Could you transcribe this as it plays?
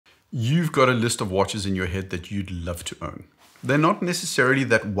You've got a list of watches in your head that you'd love to own. They're not necessarily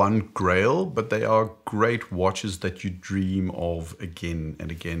that one grail, but they are great watches that you dream of again and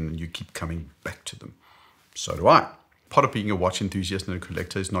again, and you keep coming back to them. So do I. Part of being a watch enthusiast and a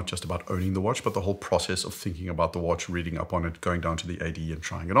collector is not just about owning the watch, but the whole process of thinking about the watch, reading up on it, going down to the AD and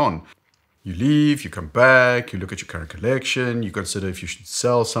trying it on. You leave, you come back, you look at your current collection, you consider if you should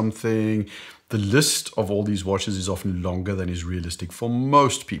sell something. The list of all these watches is often longer than is realistic for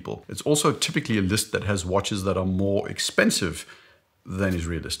most people. It's also typically a list that has watches that are more expensive than is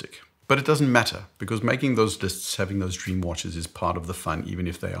realistic. But it doesn't matter, because making those lists, having those dream watches is part of the fun, even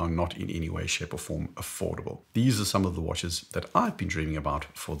if they are not in any way, shape or form affordable. These are some of the watches that I've been dreaming about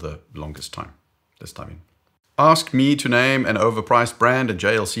for the longest time. Let's dive in. Ask me to name an overpriced brand and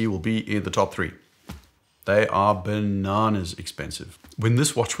JLC will be in the top 3. They are bananas expensive. When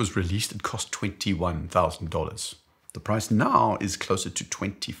this watch was released, it cost $21,000. The price now is closer to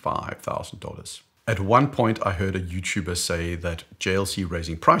 $25,000. At one point, I heard a YouTuber say that JLC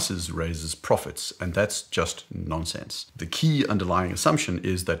raising prices raises profits, and that's just nonsense. The key underlying assumption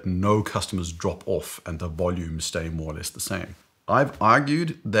is that no customers drop off and the volumes stay more or less the same. I've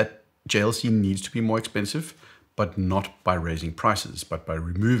argued that JLC needs to be more expensive, but not by raising prices, but by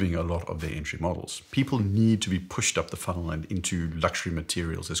removing a lot of their entry models. People need to be pushed up the funnel and into luxury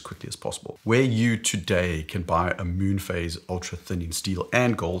materials as quickly as possible. Where you today can buy a Moonphase ultra thin in steel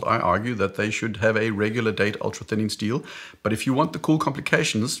and gold, I argue that they should have a regular date ultra thin in steel. But if you want the cool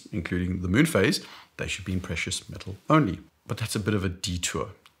complications, including the Moonphase, they should be in precious metal only. But that's a bit of a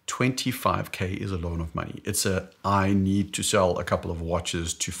detour. 25K is a lot of money. I need to sell a couple of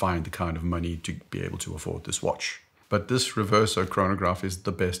watches to find the kind of money to be able to afford this watch. But this Reverso chronograph is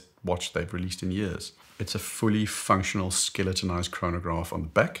the best watch they've released in years. It's a fully functional skeletonized chronograph on the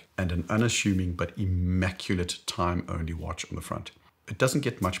back and an unassuming but immaculate time-only watch on the front. It doesn't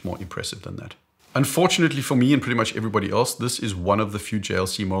get much more impressive than that. Unfortunately for me and pretty much everybody else, this is one of the few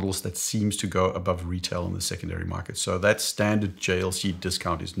JLC models that seems to go above retail in the secondary market. So that standard JLC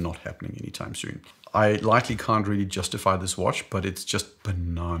discount is not happening anytime soon. I likely can't really justify this watch, but it's just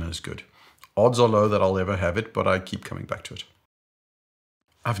bananas good. Odds are low that I'll ever have it, but I keep coming back to it.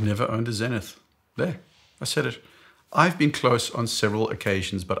 I've never owned a Zenith. There, I said it. I've been close on several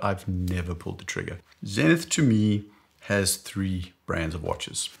occasions, but I've never pulled the trigger. Zenith to me has 3 brands of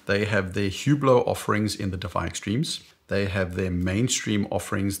watches. They have their Hublot offerings in the Defy Extremes. They have their mainstream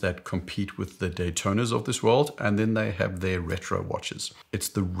offerings that compete with the Daytonas of this world. And then they have their retro watches. It's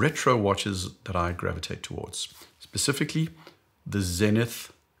the retro watches that I gravitate towards. Specifically, the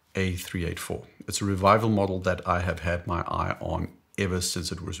Zenith A384. It's a revival model that I have had my eye on ever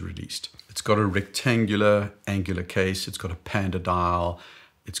since it was released. It's got a rectangular angular case. It's got a panda dial.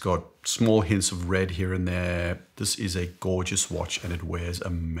 It's got small hints of red here and there. This is a gorgeous watch and it wears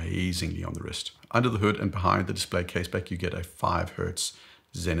amazingly on the wrist. Under the hood and behind the display caseback, you get a 5 Hertz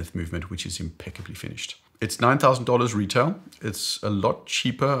Zenith movement, which is impeccably finished. It's $9,000 retail. It's a lot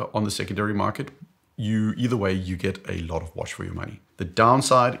cheaper on the secondary market. Either way, you get a lot of watch for your money. The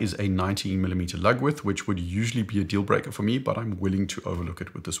downside is a 19mm lug width, which would usually be a deal breaker for me, but I'm willing to overlook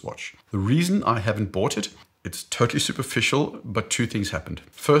it with this watch. The reason I haven't bought it, it's totally superficial, but 2 things happened.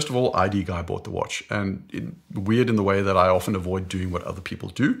 First of all, ID Guy bought the watch, and weird in the way that I often avoid doing what other people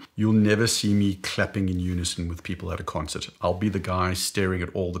do. You'll never see me clapping in unison with people at a concert. I'll be the guy staring at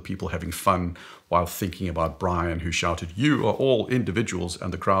all the people having fun while thinking about Brian, who shouted, "You are all individuals,"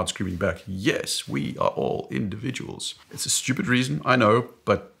 and the crowd screaming back, "Yes, we are all individuals." It's a stupid reason, I know,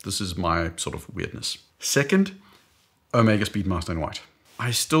 but this is my sort of weirdness. Second, Omega Speedmaster in white. I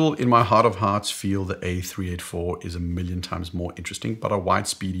still, in my heart of hearts, feel the A384 is a million times more interesting, but a white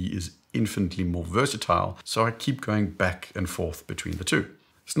Speedy is infinitely more versatile, so I keep going back and forth between the 2.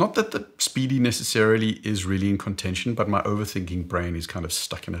 It's not that the Speedy necessarily is really in contention, but my overthinking brain is kind of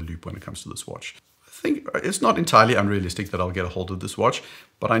stuck in a loop when it comes to this watch. I think it's not entirely unrealistic that I'll get a hold of this watch,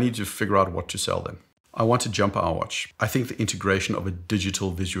 but I need to figure out what to sell then. I want a jump hour watch. I think the integration of a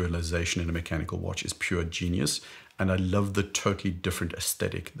digital visualization in a mechanical watch is pure genius, and I love the totally different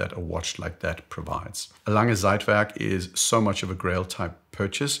aesthetic that a watch like that provides. A Lange Zeitwerk is so much of a grail type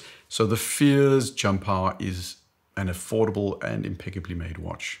purchase, so the Fears jump hour is an affordable and impeccably made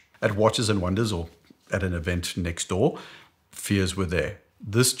watch. At Watches and Wonders, or at an event next door, Fears were there.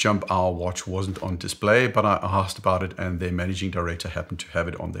 This jump hour watch wasn't on display, but I asked about it and their managing director happened to have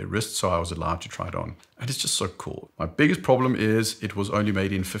it on their wrist, so I was allowed to try it on. And it's just so cool. My biggest problem is it was only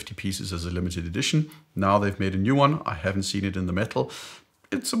made in 50 pieces as a limited edition. Now they've made a new one. I haven't seen it in the metal.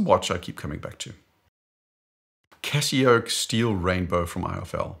 It's a watch I keep coming back to. Casio Steel Rainbow from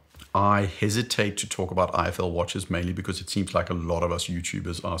IFL. I hesitate to talk about IFL watches mainly because it seems like a lot of us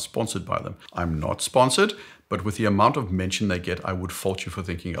YouTubers are sponsored by them. I'm not sponsored, but with the amount of mention they get, I would fault you for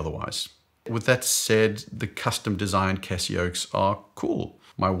thinking otherwise. With that said, the custom designed Casiokes are cool.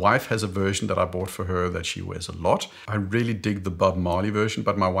 My wife has a version that I bought for her that she wears a lot. I really dig the Bob Marley version,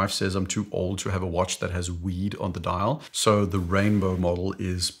 but my wife says I'm too old to have a watch that has weed on the dial. So the rainbow model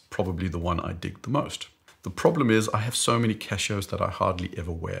is probably the one I dig the most. The problem is I have so many Casios that I hardly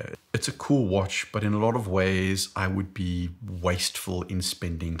ever wear. It's a cool watch, but in a lot of ways I would be wasteful in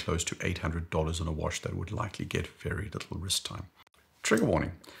spending close to $800 on a watch that would likely get very little wrist time. Trigger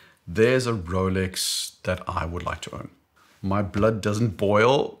warning. There's a Rolex that I would like to own. My blood doesn't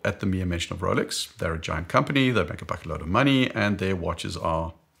boil at the mere mention of Rolex. They're a giant company, they make a bucket load of money, and their watches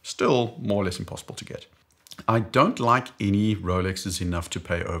are still more or less impossible to get. I don't like any Rolexes enough to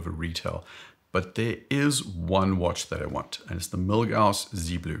pay over retail, but there is one watch that I want, and it's the Milgauss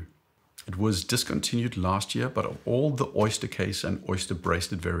Z Blue. It was discontinued last year, but of all the oyster case and oyster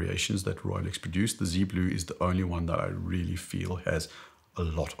bracelet variations that Rolex produced, the Z Blue is the only one that I really feel has a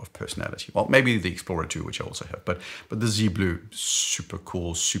lot of personality. Well, maybe the Explorer 2, which I also have, but the Z Blue, super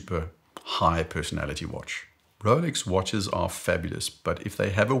cool, super high personality watch. Rolex watches are fabulous, but if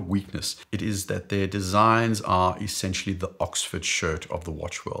they have a weakness, it is that their designs are essentially the Oxford shirt of the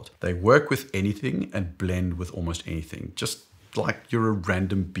watch world. They work with anything and blend with almost anything, just like you're a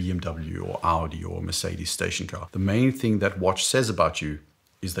random BMW or Audi or Mercedes station car. The main thing that watch says about you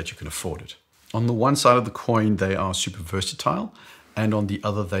is that you can afford it. On the one side of the coin, they are super versatile, and on the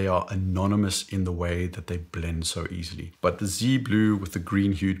other, they are anonymous in the way that they blend so easily. But the Z Blue with the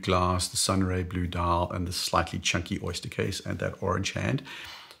green hued glass, the Sunray blue dial, and the slightly chunky oyster case and that orange hand,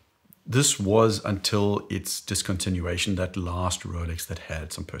 this was until its discontinuation that last Rolex that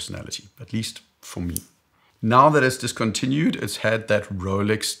had some personality, at least for me. Now that it's discontinued, it's had that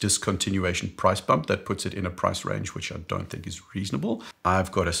Rolex discontinuation price bump that puts it in a price range which I don't think is reasonable.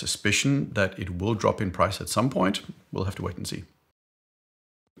 I've got a suspicion that it will drop in price at some point. We'll have to wait and see.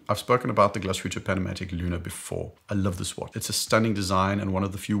 I've spoken about the Glashütte Panamatic Luna before. I love this watch. It's a stunning design and one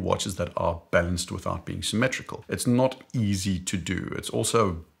of the few watches that are balanced without being symmetrical. It's not easy to do. It's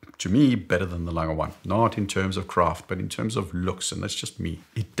also, to me, better than the Lange one. Not in terms of craft, but in terms of looks, and that's just me.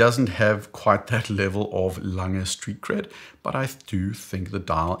 It doesn't have quite that level of Lange street cred, but I do think the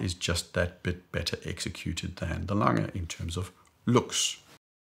dial is just that bit better executed than the Lange in terms of looks.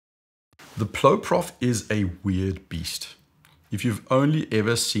 The Ploprof is a weird beast. If you've only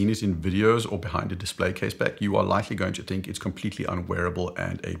ever seen it in videos or behind a display case back, you are likely going to think it's completely unwearable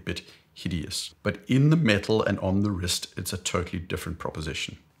and a bit hideous. But in the metal and on the wrist, it's a totally different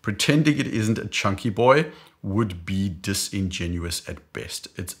proposition. Pretending it isn't a chunky boy would be disingenuous at best.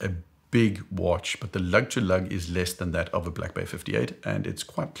 It's a big watch, but the lug-to-lug is less than that of a Black Bay 58, and it's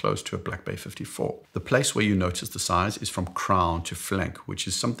quite close to a Black Bay 54. The place where you notice the size is from crown to flank, which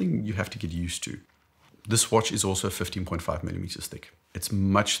is something you have to get used to. This watch is also 15.5 millimeters thick. It's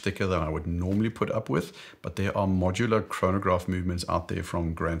much thicker than I would normally put up with, but there are modular chronograph movements out there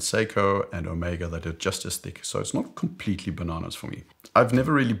from Grand Seiko and Omega that are just as thick, so it's not completely bananas for me. I've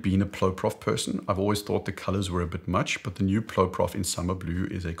never really been a Ploprof person. I've always thought the colors were a bit much, but the new Ploprof in summer blue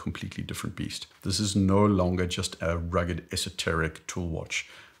is a completely different beast. This is no longer just a rugged, esoteric tool watch.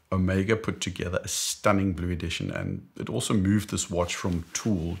 Omega put together a stunning blue edition, and it also moved this watch from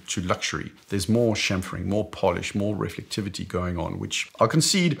tool to luxury. There's more chamfering, more polish, more reflectivity going on, which I'll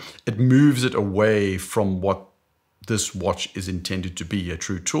concede it moves it away from what this watch is intended to be, a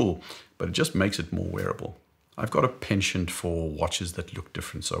true tool, but it just makes it more wearable. I've got a penchant for watches that look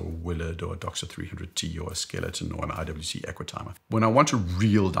different, so a Willard or a Doxa 300T or a Skeleton or an IWC Equitimer. When I want a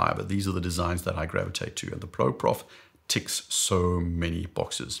real diver, these are the designs that I gravitate to, and the Ploprof ticks so many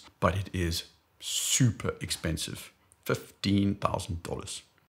boxes, but it is super expensive, $15,000.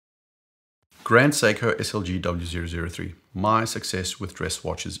 Grand Seiko SLG W003. My success with dress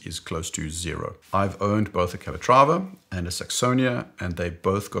watches is close to zero. I've owned both a Calatrava and a Saxonia, and they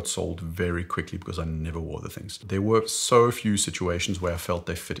both got sold very quickly because I never wore the things. There were so few situations where I felt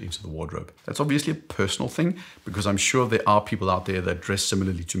they fit into the wardrobe. That's obviously a personal thing, because I'm sure there are people out there that dress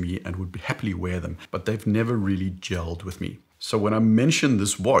similarly to me and would happily wear them, but they've never really gelled with me. So when I mention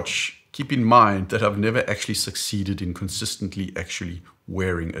this watch, keep in mind that I've never actually succeeded in consistently actually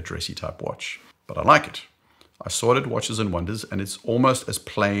wearing a dressy type watch, but I like it. I saw it at Watches and Wonders, and it's almost as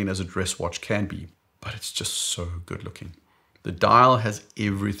plain as a dress watch can be, but it's just so good looking. The dial has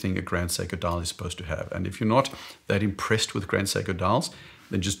everything a Grand Seiko dial is supposed to have, and if you're not that impressed with Grand Seiko dials,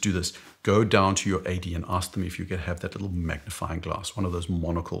 then just do this. Go down to your AD and ask them if you can have that little magnifying glass, one of those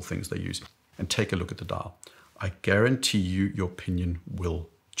monocle things they use, and take a look at the dial. I guarantee you your opinion will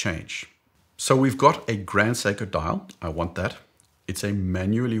change. So we've got a Grand Seiko dial. I want that. It's a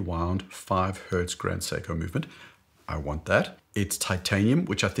manually wound 5 Hz Grand Seiko movement. I want that. It's titanium,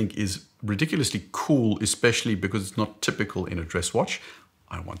 which I think is ridiculously cool, especially because it's not typical in a dress watch.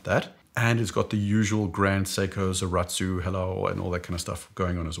 I want that. And it's got the usual Grand Seiko, Zaratsu, hello, and all that kind of stuff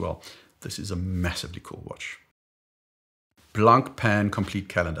going on as well. This is a massively cool watch. Blancpain Complete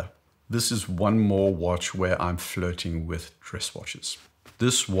Calendar. This is one more watch where I'm flirting with dress watches.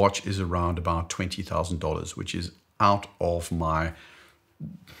 This watch is around about $20,000, which is out of my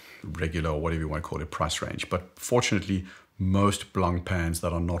regular, or whatever you want to call it, price range. But fortunately, most Blancpains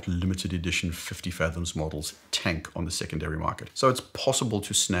that are not limited edition 50 fathoms models tank on the secondary market. So it's possible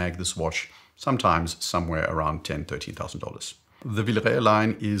to snag this watch sometimes somewhere around $10,000, $13,000. The Villeray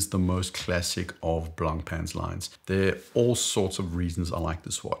line is the most classic of Blancpain's lines. There are all sorts of reasons I like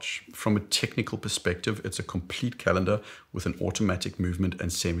this watch. From a technical perspective, it's a complete calendar with an automatic movement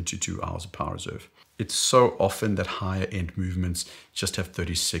and 72 hours of power reserve. It's so often that higher end movements just have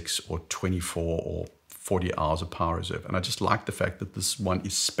 36 or 24 or 40 hours of power reserve. And I just like the fact that this one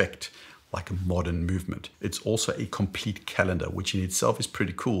is spec'd like a modern movement. It's also a complete calendar, which in itself is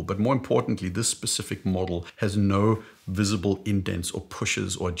pretty cool. But more importantly, this specific model has no visible indents or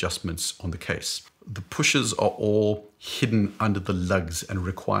pushes or adjustments on the case. The pushes are all hidden under the lugs and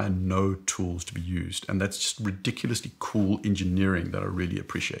require no tools to be used. And that's just ridiculously cool engineering that I really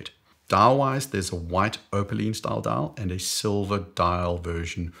appreciate. Dial-wise, there's a white opaline style dial and a silver dial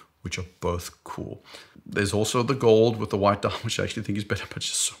version, which are both cool. There's also the gold with the white dial, which I actually think is better, but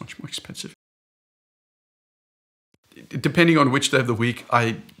just so much more expensive. Depending on which day of the week,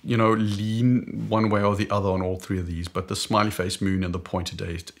 I lean one way or the other on all three of these, but the smiley face moon and the pointer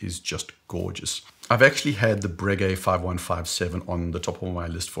date is just gorgeous. I've actually had the Breguet 5157 on the top of my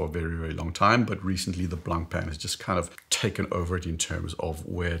list for a very, very long time, but recently the Blancpain has just kind of taken over it in terms of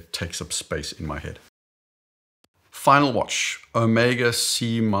where it takes up space in my head. Final watch, Omega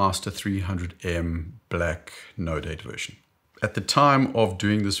Seamaster 300M black no date version. At the time of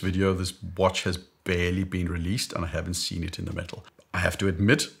doing this video, this watch has barely been released and I haven't seen it in the metal. I have to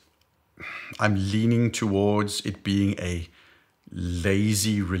admit, I'm leaning towards it being a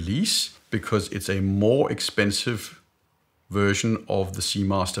lazy release because it's a more expensive version of the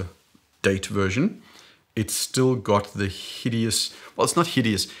Seamaster date version. It's still got the hideous, well, it's not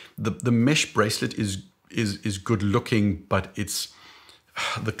hideous. The mesh bracelet is good looking, but it's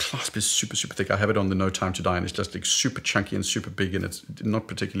the clasp is super, super thick. I have it on the No Time to Die and it's just like super chunky and super big and it's not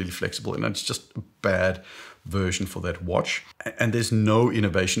particularly flexible and it's just a bad version for that watch. And there's no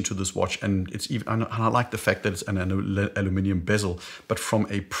innovation to this watch, and it's even, and I like the fact that it's an aluminum bezel, but from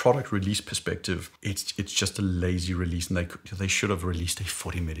a product release perspective, it's just a lazy release, and they should have released a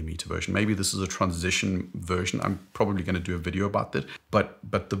 40mm version. Maybe this is a transition version. I'm probably going to do a video about that, but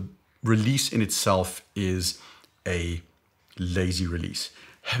the release in itself is a lazy release.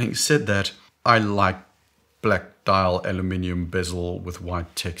 Having said that, I like black dial aluminium bezel with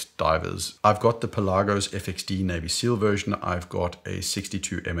white text divers. I've got the Pelagos FXD Navy SEAL version. I've got a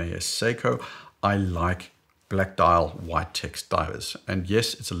 62 MAS Seiko. I like black dial white text divers. And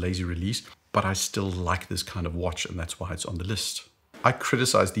yes, it's a lazy release, but I still like this kind of watch, and that's why it's on the list. I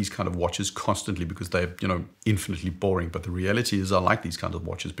criticize these kind of watches constantly because they're, infinitely boring. But the reality is I like these kinds of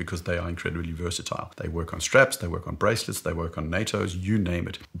watches because they are incredibly versatile. They work on straps, they work on bracelets, they work on NATOs, you name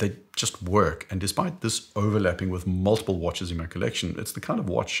it. They just work. And despite this overlapping with multiple watches in my collection, it's the kind of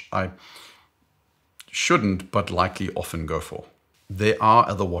watch I shouldn't, but likely often go for. There are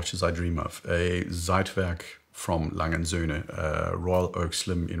other watches I dream of. A Zeitwerk from Lang & Söhne, Royal Oak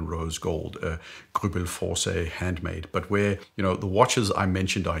Slim in rose gold, Grübel Force handmade, but where, the watches I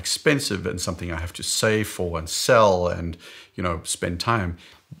mentioned are expensive and something I have to save for and sell and, spend time.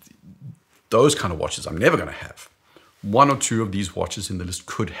 Those kind of watches I'm never going to have. One or two of these watches in the list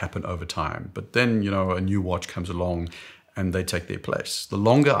could happen over time, but then, a new watch comes along and they take their place. The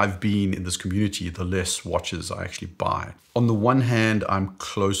longer I've been in this community, the less watches I actually buy. On the one hand, I'm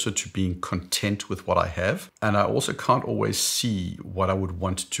closer to being content with what I have, and I also can't always see what I would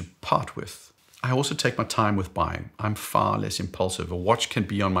want to part with. I also take my time with buying. I'm far less impulsive. A watch can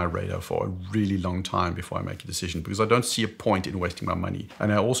be on my radar for a really long time before I make a decision because I don't see a point in wasting my money.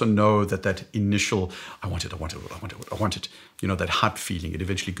 And I also know that initial, I want it, that hype feeling, it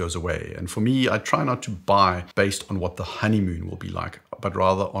eventually goes away. And for me, I try not to buy based on what the honeymoon will be like, but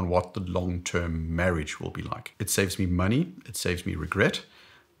rather on what the long-term marriage will be like. It saves me money, it saves me regret,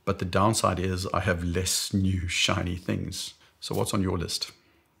 but the downside is I have less new shiny things. So what's on your list?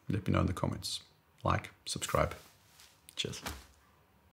 Let me know in the comments. Like, subscribe. Cheers.